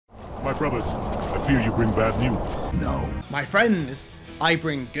My brothers, I fear you bring bad news. No. My friends, I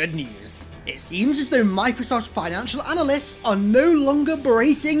bring good news. It seems as though Microsoft's financial analysts are no longer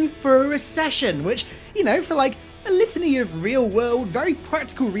bracing for a recession, which, you know, for like a litany of real-world, very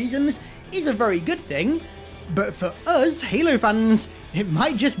practical reasons, is a very good thing. But for us Halo fans, it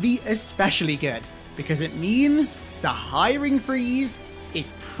might just be especially good, because it means the hiring freeze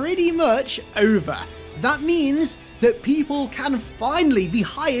is pretty much over. That means that people can finally be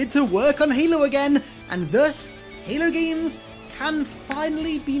hired to work on Halo again, and thus Halo games can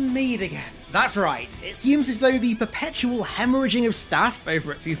finally be made again. That's right, it seems as though the perpetual hemorrhaging of staff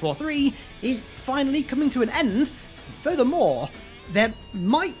over at 343 is finally coming to an end. Furthermore, there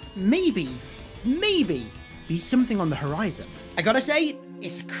might maybe be something on the horizon. I gotta say,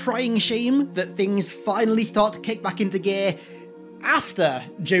 it's a crying shame that things finally start to kick back into gear after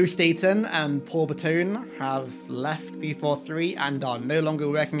Joe Staten and Paul Bertone have left 343 and are no longer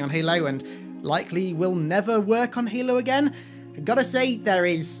working on Halo and likely will never work on Halo again. I gotta say, there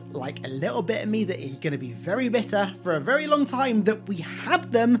is like a little bit of me that is gonna be very bitter for a very long time that we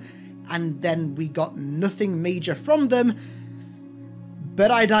had them and then we got nothing major from them,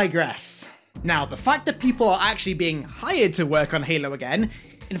 but I digress. Now, the fact that people are actually being hired to work on Halo again,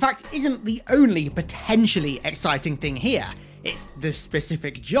 in fact, isn't the only potentially exciting thing here. It's the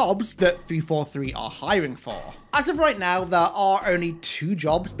specific jobs that 343 are hiring for. As of right now, there are only 2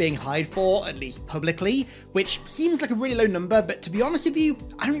 jobs being hired for, at least publicly, which seems like a really low number, but to be honest with you,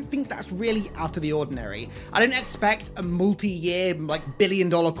 I don't think that's really out of the ordinary. I don't expect a multi-year, like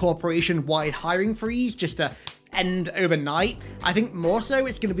billion-dollar corporation-wide hiring freeze just to end overnight. I think more so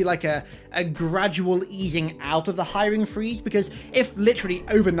it's going to be like a gradual easing out of the hiring freeze, because if literally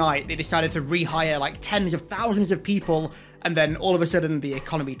overnight they decided to rehire like tens of thousands of people and then all of a sudden the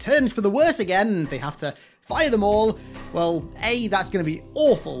economy turns for the worse again and they have to fire them all, well, A, that's going to be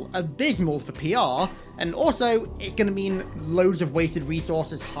awful, abysmal for PR, and also it's going to mean loads of wasted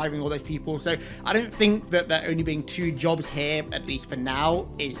resources hiring all those people. So I don't think that there only being 2 jobs here, at least for now,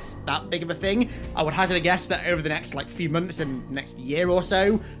 is that big of a thing. I would hazard a guess that over the next like few months and next year or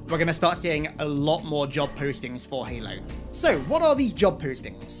so, we're going to start seeing a lot more job postings for Halo. So what are these job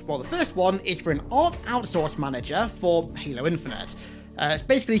postings? Well, the first one is for an art outsource manager for Halo Infinite. It's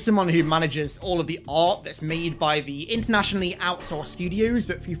basically someone who manages all of the art that's made by the internationally outsourced studios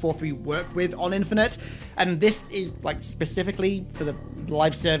that 343 work with on Infinite, and this is like specifically for the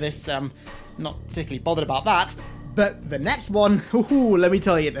live service. Not particularly bothered about that, but the next one, let me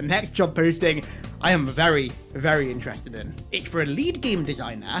tell you, the next job posting I am very, very interested in. It's for a lead game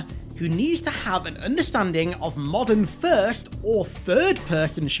designer who needs to have an understanding of modern first or third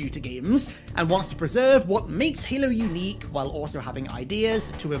person shooter games and wants to preserve what makes Halo unique while also having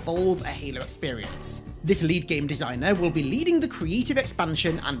ideas to evolve a Halo experience. This lead game designer will be leading the creative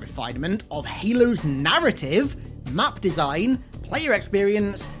expansion and refinement of Halo's narrative, map design, player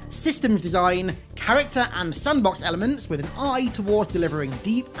experience, systems design, character and sandbox elements with an eye towards delivering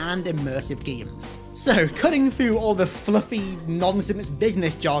deep and immersive games. So, cutting through all the fluffy nonsense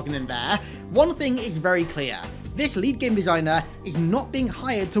business jargon in there, one thing is very clear. This lead game designer is not being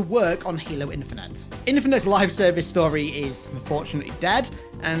hired to work on Halo Infinite. Infinite's live service story is unfortunately dead,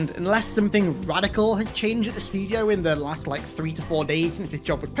 and unless something radical has changed at the studio in the last like 3 to 4 days since this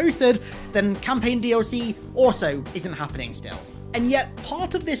job was posted, then campaign DLC also isn't happening still. And yet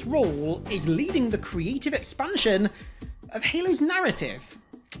part of this role is leading the creative expansion of Halo's narrative.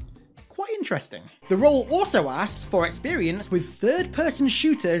 Quite interesting. The role also asks for experience with third-person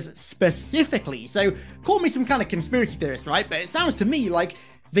shooters specifically, so call me some kind of conspiracy theorist, right? But it sounds to me like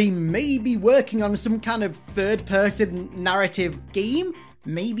they may be working on some kind of third-person narrative game,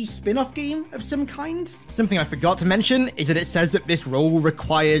 maybe spin-off game of some kind. Something I forgot to mention is that it says that this role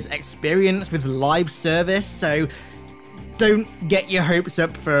requires experience with live service, so don't get your hopes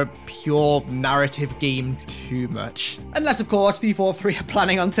up for a pure narrative game too much. Unless, of course, 343 are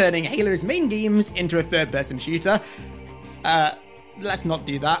planning on turning Halo's main games into a third-person shooter. Let's not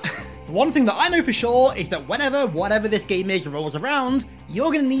do that. The one thing that I know for sure is that whatever this game is rolls around,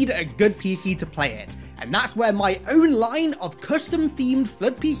 you're gonna need a good PC to play it. And that's where my own line of custom-themed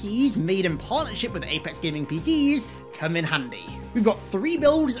Flood PCs made in partnership with Apex Gaming PCs come in handy. We've got 3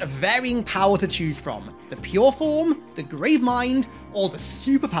 builds of varying power to choose from: the Pure Form, the Gravemind, or the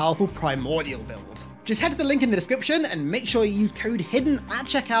super powerful Primordial build. Just head to the link in the description and make sure you use code HIDDEN at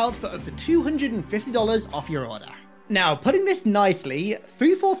checkout for up to $250 off your order. Now, putting this nicely,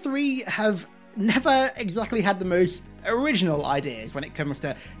 343 have never exactly had the most original ideas when it comes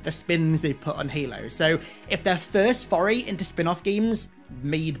to the spins they've put on Halo. So if their first foray into spin-off games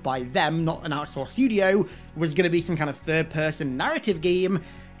made by them, not an outsourced studio, was going to be some kind of third-person narrative game,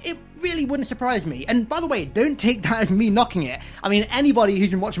 it really wouldn't surprise me. And by the way, don't take that as me knocking it. I mean, anybody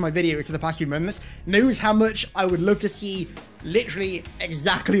who's been watching my videos for the past few months knows how much I would love to see literally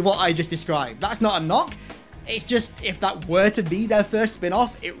exactly what I just described. That's not a knock. It's just, if that were to be their first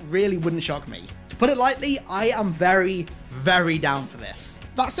spin-off, it really wouldn't shock me. To put it lightly, I am very, very down for this.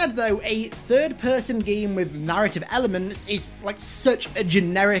 That said though, a third-person game with narrative elements is like such a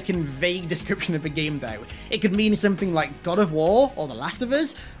generic and vague description of a game though. It could mean something like God of War or The Last of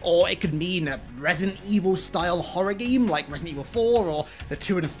Us, or it could mean a Resident Evil style horror game like Resident Evil 4 or the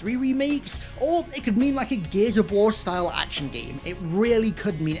 2 and 3 remakes, or it could mean like a Gears of War style action game. It really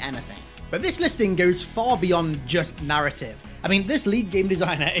could mean anything. But this listing goes far beyond just narrative. I mean, this lead game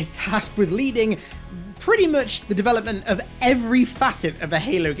designer is tasked with leading pretty much the development of every facet of a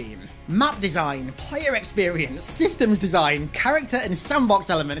Halo game. Map design, player experience, systems design, character and sandbox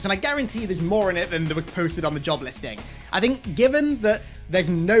elements, and I guarantee there's more in it than there was posted on the job listing. I think given that there's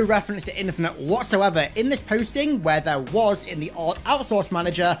no reference to Infinite whatsoever in this posting, where there was in the Art Outsource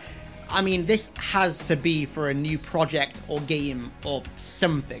Manager, I mean, this has to be for a new project or game or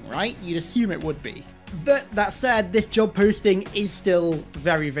something, right? You'd assume it would be. But that said, this job posting is still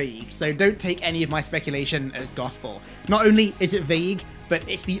very vague, so don't take any of my speculation as gospel. Not only is it vague, but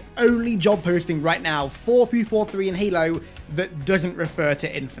it's the only job posting right now for 343 and Halo that doesn't refer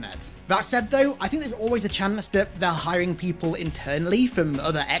to Infinite. That said though, I think there's always the chance that they're hiring people internally from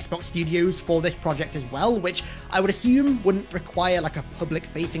other Xbox studios for this project as well, which I would assume wouldn't require like a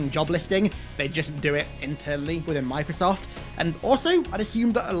public-facing job listing. They'd just do it internally within Microsoft. And also, I'd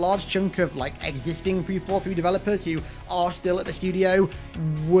assume that a large chunk of like existing 343 developers who are still at the studio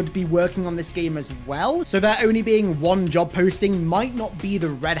would be working on this game as well. So there only being one job posting might not be the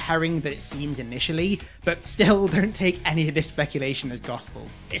red herring that it seems initially, but still don't take any of this speculation as gospel.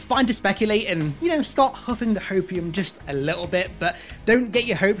 It's fine to speculate and, you know, start huffing the hopium just a little bit, but don't get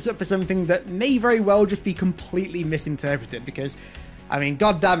your hopes up for something that may very well just be completely misinterpreted, because I mean,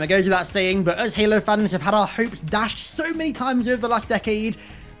 goddamn, it goes without saying, but us Halo fans have had our hopes dashed so many times over the last decade.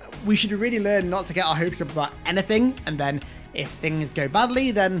 We should really learn not to get our hopes up about anything, and then if things go badly,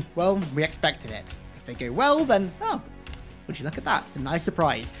 then, well, we expected it. If they go well, then, oh, would you look at that? It's a nice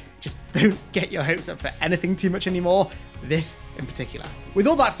surprise. Just don't get your hopes up for anything too much anymore, this in particular. With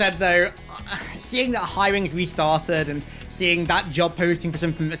all that said though, seeing that hiring's restarted and seeing that job posting for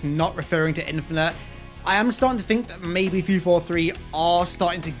something that's not referring to Infinite, I am starting to think that maybe 343 are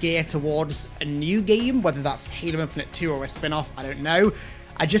starting to gear towards a new game, whether that's Halo Infinite 2 or a spin-off, I don't know.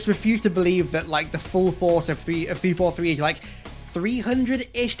 I just refuse to believe that like the full force of 343 is like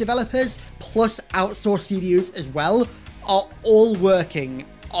 300-ish developers plus outsourced studios as well are all working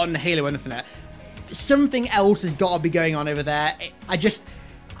on Halo Infinite. Something else has got to be going on over there. I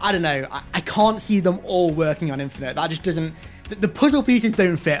don't know. I can't see them all working on Infinite. That just doesn't... The puzzle pieces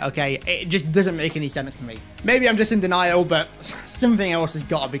don't fit, okay? It just doesn't make any sense to me. Maybe I'm just in denial, but something else has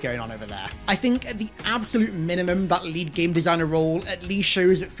got to be going on over there. I think at the absolute minimum, that lead game designer role at least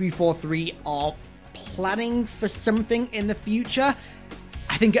shows that 343 are planning for something in the future.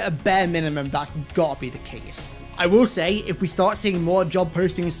 I think at a bare minimum, that's got to be the case. I will say, if we start seeing more job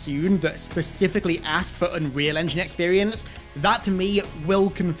postings soon that specifically ask for Unreal Engine experience, that to me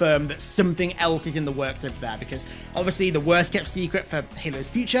will confirm that something else is in the works over there, because obviously the worst kept secret for Halo's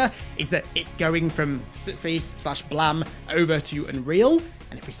future is that it's going from Slipface/Blam over to Unreal,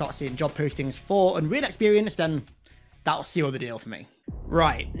 and if we start seeing job postings for Unreal experience, then that'll seal the deal for me.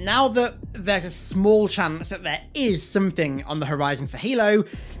 Right, now that there's a small chance that there is something on the horizon for Halo,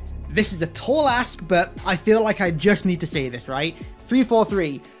 this is a tall ask, but I feel like I just need to say this, right?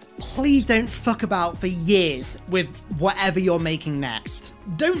 343, please don't fuck about for years with whatever you're making next.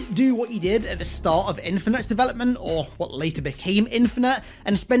 Don't do what you did at the start of Infinite's development, or what later became Infinite,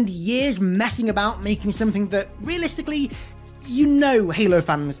 and spend years messing about making something that, realistically, you know Halo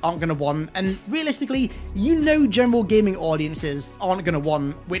fans aren't going to want, and realistically, you know general gaming audiences aren't going to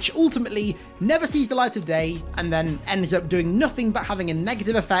want, which ultimately never sees the light of day, and then ends up doing nothing but having a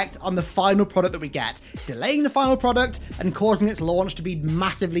negative effect on the final product that we get, delaying the final product and causing its launch to be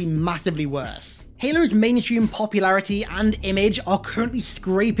massively, massively worse. Halo's mainstream popularity and image are currently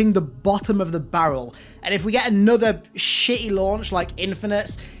scraping the bottom of the barrel, and if we get another shitty launch like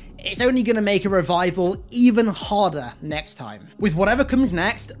Infinite's, it's only going to make a revival even harder next time. With whatever comes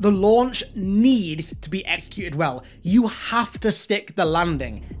next, the launch needs to be executed well. You have to stick the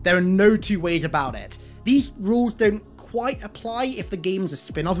landing. There are no two ways about it. These rules don't quite apply if the game's a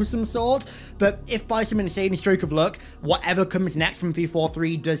spin-off of some sort, but if by some insane stroke of luck, whatever comes next from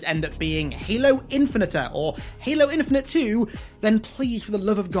 343 does end up being Halo Infinite or Halo Infinite 2, then please, for the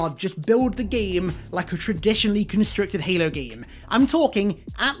love of God, just build the game like a traditionally constructed Halo game. I'm talking,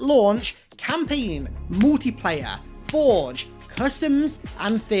 at launch, campaign, multiplayer, forge, customs,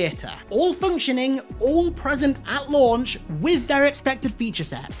 and theatre. All functioning, all present at launch with their expected feature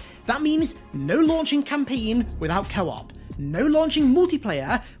sets. That means no launching campaign without co-op. No launching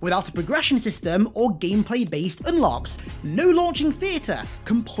multiplayer without a progression system or gameplay-based unlocks. No launching theatre,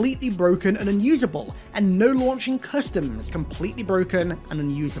 completely broken and unusable. And no launching customs, completely broken and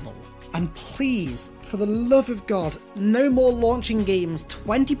unusable. And please, for the love of God, no more launching games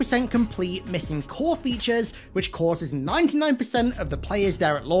 20% complete, missing core features, which causes 99% of the players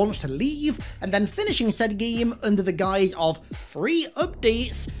there at launch to leave, and then finishing said game under the guise of free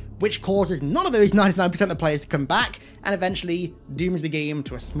updates, which causes none of those 99% of players to come back, and eventually dooms the game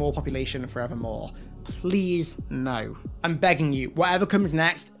to a small population forevermore. Please, no. I'm begging you, whatever comes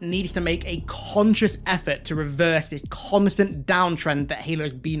next needs to make a conscious effort to reverse this constant downtrend that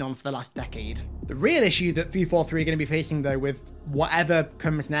Halo's been on for the last decade. The real issue that 343 are going to be facing though with whatever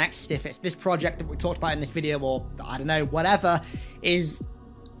comes next, if it's this project that we talked about in this video or I don't know, whatever, is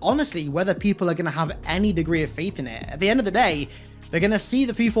honestly whether people are going to have any degree of faith in it. At the end of the day, they're going to see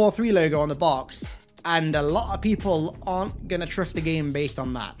the 343 logo on the box, and a lot of people aren't going to trust the game based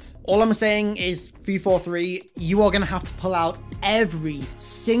on that. All I'm saying is, 343, you are going to have to pull out every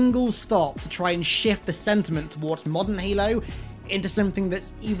single stop to try and shift the sentiment towards modern Halo into something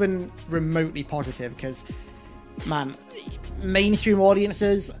that's even remotely positive, because, man, mainstream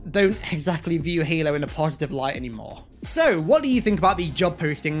audiences don't exactly view Halo in a positive light anymore. So, what do you think about these job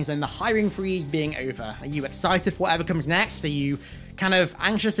postings and the hiring freeze being over? Are you excited for whatever comes next? Are you kind of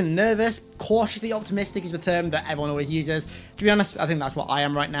anxious and nervous? Cautiously optimistic is the term that everyone always uses. To be honest, I think that's what I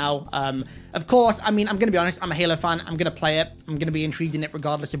am right now. Of course, I mean, I'm going to be honest, I'm a Halo fan. I'm going to play it. I'm going to be intrigued in it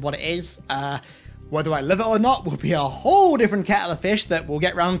regardless of what it is. Whether I love it or not will be a whole different kettle of fish that we'll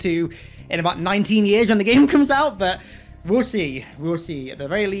get round to in about 19 years when the game comes out, but we'll see. We'll see. At the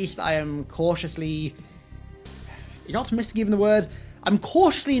very least, I am cautiously... Is optimistic even the word? I'm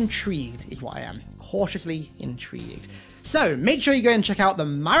cautiously intrigued is what I am. Cautiously intrigued. So, make sure you go and check out the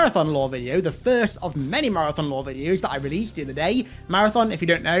Marathon lore video, the first of many Marathon lore videos that I released the other day. Marathon, if you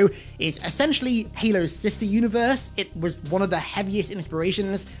don't know, is essentially Halo's sister universe. It was one of the heaviest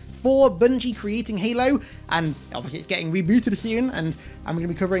inspirations for Bungie creating Halo, and obviously it's getting rebooted soon, and I'm going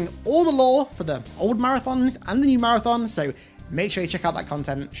to be covering all the lore for the old Marathons and the new Marathon, so make sure you check out that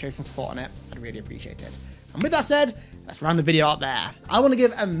content, show some support on it, I'd really appreciate it. And with that said, let's round the video out there. I want to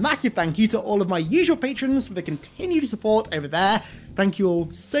give a massive thank you to all of my usual patrons for the continued support over there. Thank you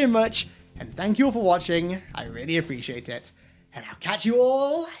all so much, and thank you all for watching. I really appreciate it. And I'll catch you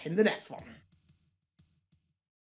all in the next one.